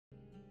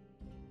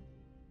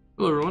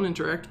Hello everyone,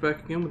 Interact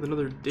back again with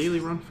another daily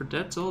run for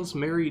Dead Cells.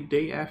 Merry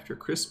day after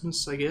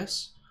Christmas, I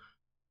guess.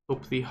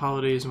 Hope the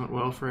holidays went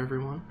well for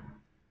everyone.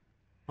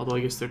 Although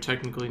I guess they're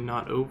technically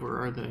not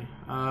over, are they?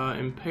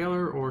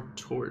 Impaler or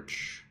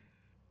Torch?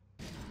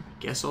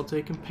 Guess I'll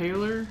take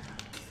Impaler.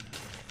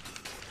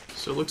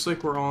 So it looks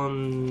like we're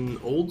on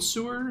old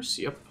sewers?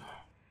 Yep.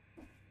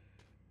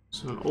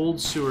 So an old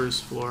sewers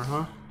floor,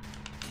 huh?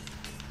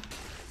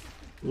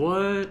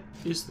 What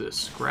is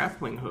this?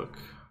 Grappling hook.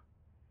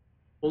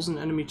 Pulls an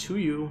enemy to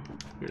you.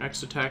 Your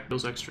next attack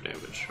deals extra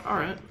damage.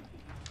 Alright.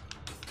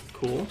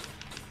 Cool.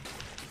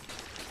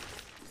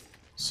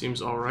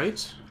 Seems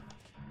alright.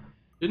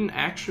 Didn't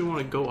actually want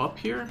to go up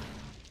here.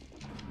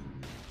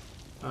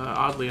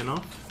 Oddly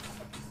enough.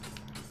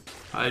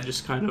 I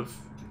just kind of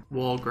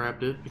wall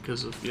grabbed it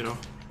because of, you know,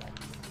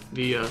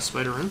 the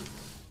spider ring.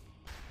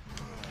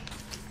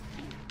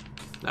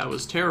 That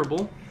was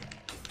terrible.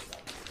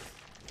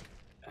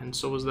 And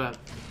so was that.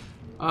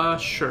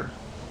 Sure.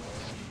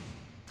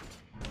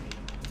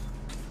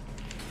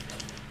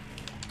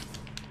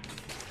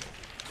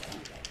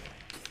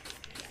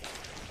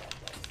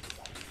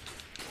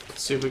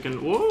 See if we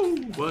can, whoa,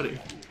 buddy,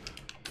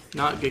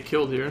 not get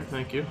killed here.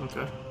 Thank you.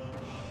 Okay.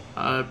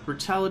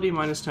 Brutality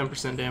minus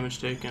 10% damage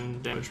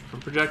taken, damage from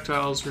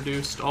projectiles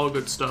reduced, all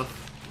good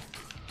stuff.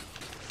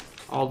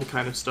 All the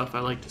kind of stuff I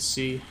like to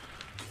see.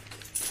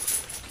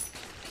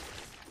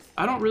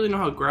 I don't really know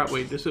how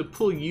wait, does it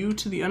pull you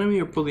to the enemy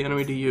or pull the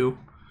enemy to you?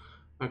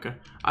 Okay.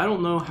 I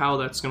don't know how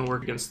that's gonna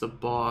work against the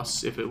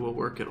boss, if it will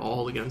work at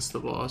all against the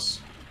boss.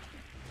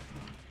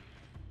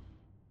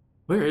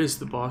 Where is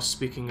the boss,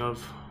 speaking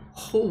of?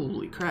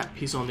 Holy crap,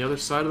 he's on the other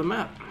side of the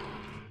map.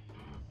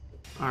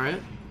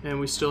 Alright, and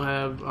we still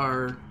have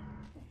our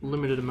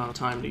limited amount of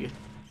time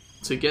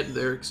to get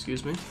there,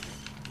 excuse me.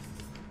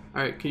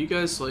 Alright, can you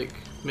guys, like,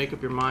 make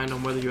up your mind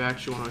on whether you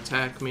actually want to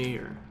attack me,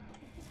 or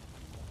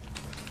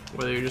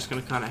whether you're just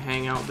gonna kind of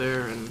hang out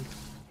there and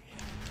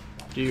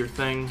do your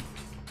thing,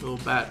 little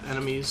bat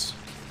enemies.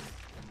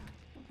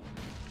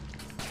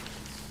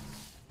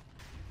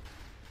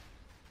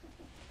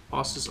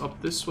 Boss is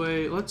up this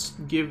way. Let's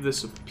give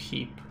this a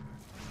peep.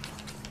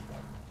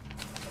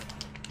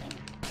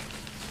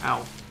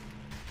 Ow.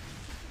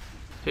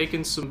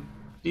 Taking some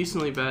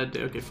decently bad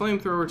okay,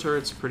 flamethrower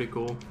turrets are pretty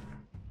cool.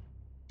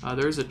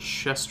 There's a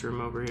chest room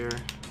over here.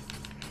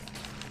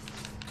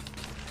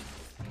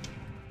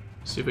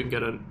 See if we can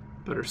get a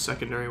better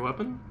secondary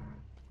weapon.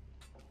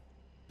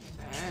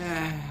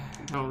 I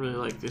don't really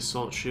like the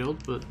assault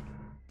shield, but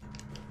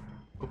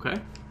okay.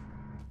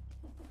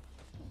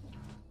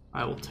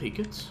 I will take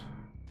it.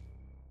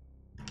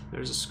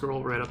 There's a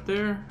scroll right up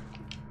there.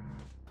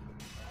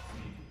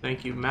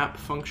 Thank you, map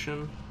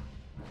function.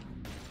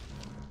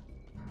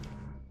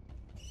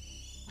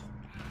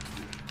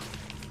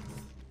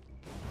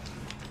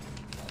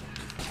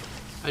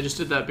 I just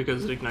did that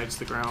because it ignites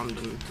the ground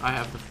and I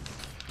have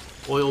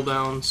the oil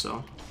down,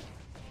 so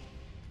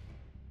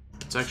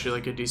it's actually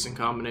like a decent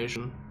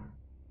combination.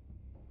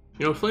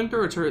 You know,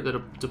 flamethrower turret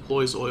that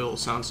deploys oil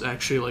sounds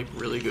actually like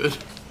really good.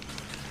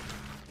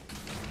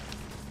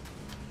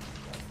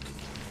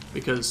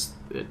 Because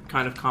it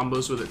kind of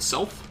combos with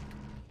itself.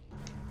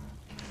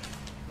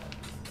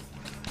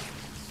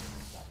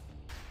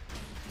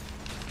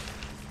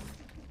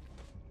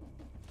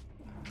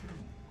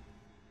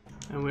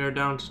 And we are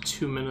down to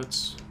 2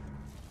 minutes.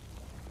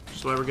 Which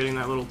is why we're getting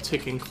that little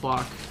ticking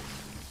clock.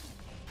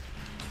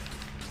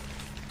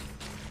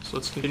 So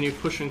let's continue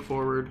pushing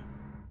forward.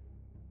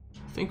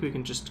 I think we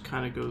can just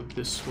kind of go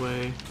this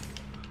way.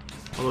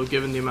 Although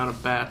given the amount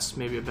of bats,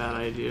 maybe a bad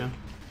idea.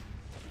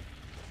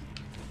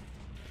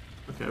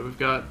 Okay, we've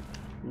got...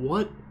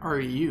 What are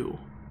you?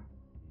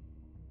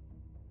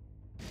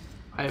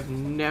 I have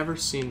never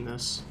seen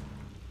this.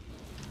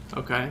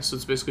 Okay, so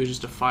it's basically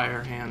just a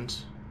fire hand.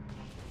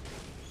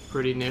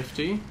 Pretty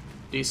nifty.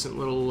 Decent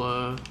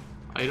little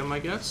item, I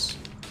guess.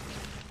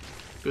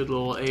 Good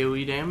little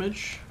AoE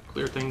damage.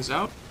 Clear things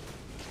out.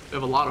 We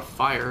have a lot of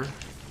fire,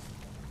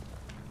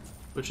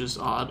 which is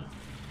odd.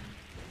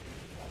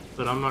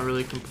 But I'm not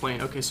really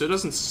complaining. Okay, so it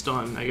doesn't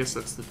stun. I guess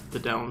that's the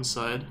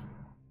downside.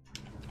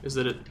 Is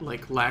that it,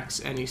 like,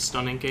 lacks any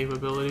stunning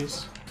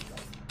capabilities.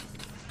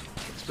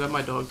 Is that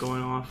my dog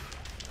going off?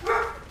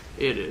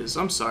 It is.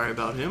 I'm sorry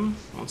about him,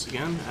 once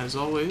again, as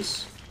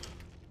always.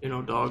 You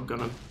know, dog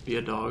gonna be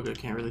a dog. I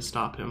can't really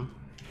stop him.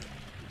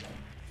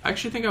 I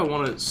actually think I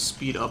want to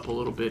speed up a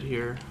little bit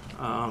here.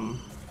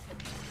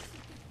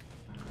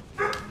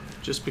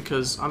 Just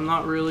because I'm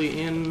not really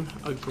in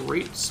a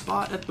great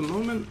spot at the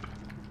moment.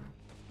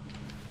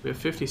 We have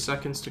 50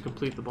 seconds to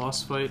complete the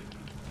boss fight.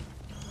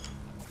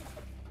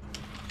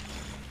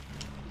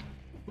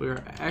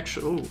 We're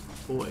actually, oh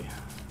boy.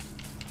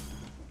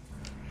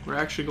 We're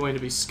actually going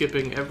to be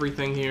skipping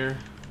everything here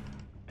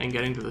and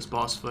getting to this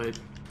boss fight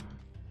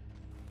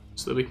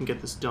so that we can get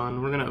this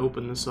done. We're gonna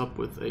open this up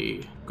with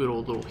a good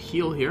old little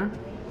heal here.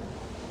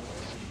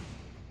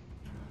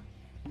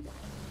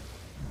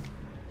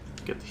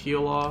 Get the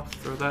heal off,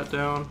 throw that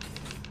down.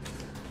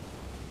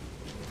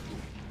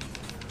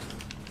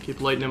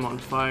 Keep lighting him on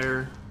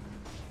fire.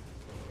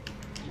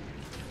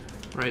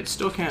 Right,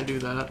 still can't do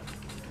that.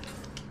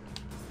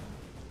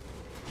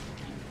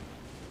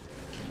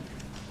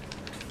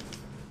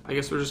 I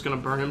guess we're just gonna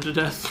burn him to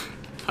death.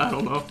 I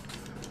don't know.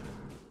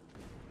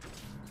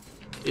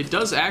 It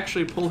does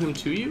actually pull him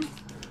to you,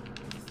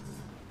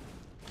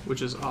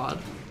 which is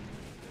odd.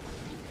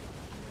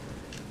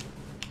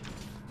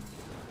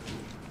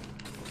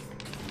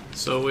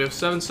 So we have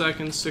 7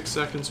 seconds, 6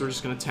 seconds, we're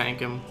just gonna tank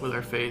him with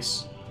our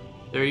face.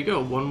 There you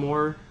go, one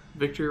more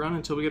victory run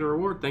until we get a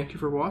reward. Thank you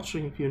for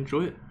watching. If you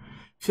enjoy it,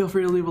 feel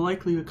free to leave a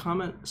like, leave a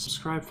comment,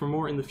 subscribe for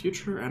more in the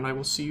future, and I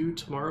will see you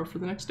tomorrow for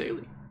the next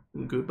daily.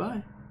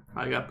 Goodbye.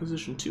 I got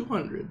position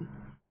 200,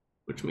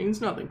 which means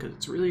nothing because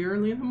it's really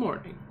early in the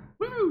morning.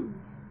 Woo!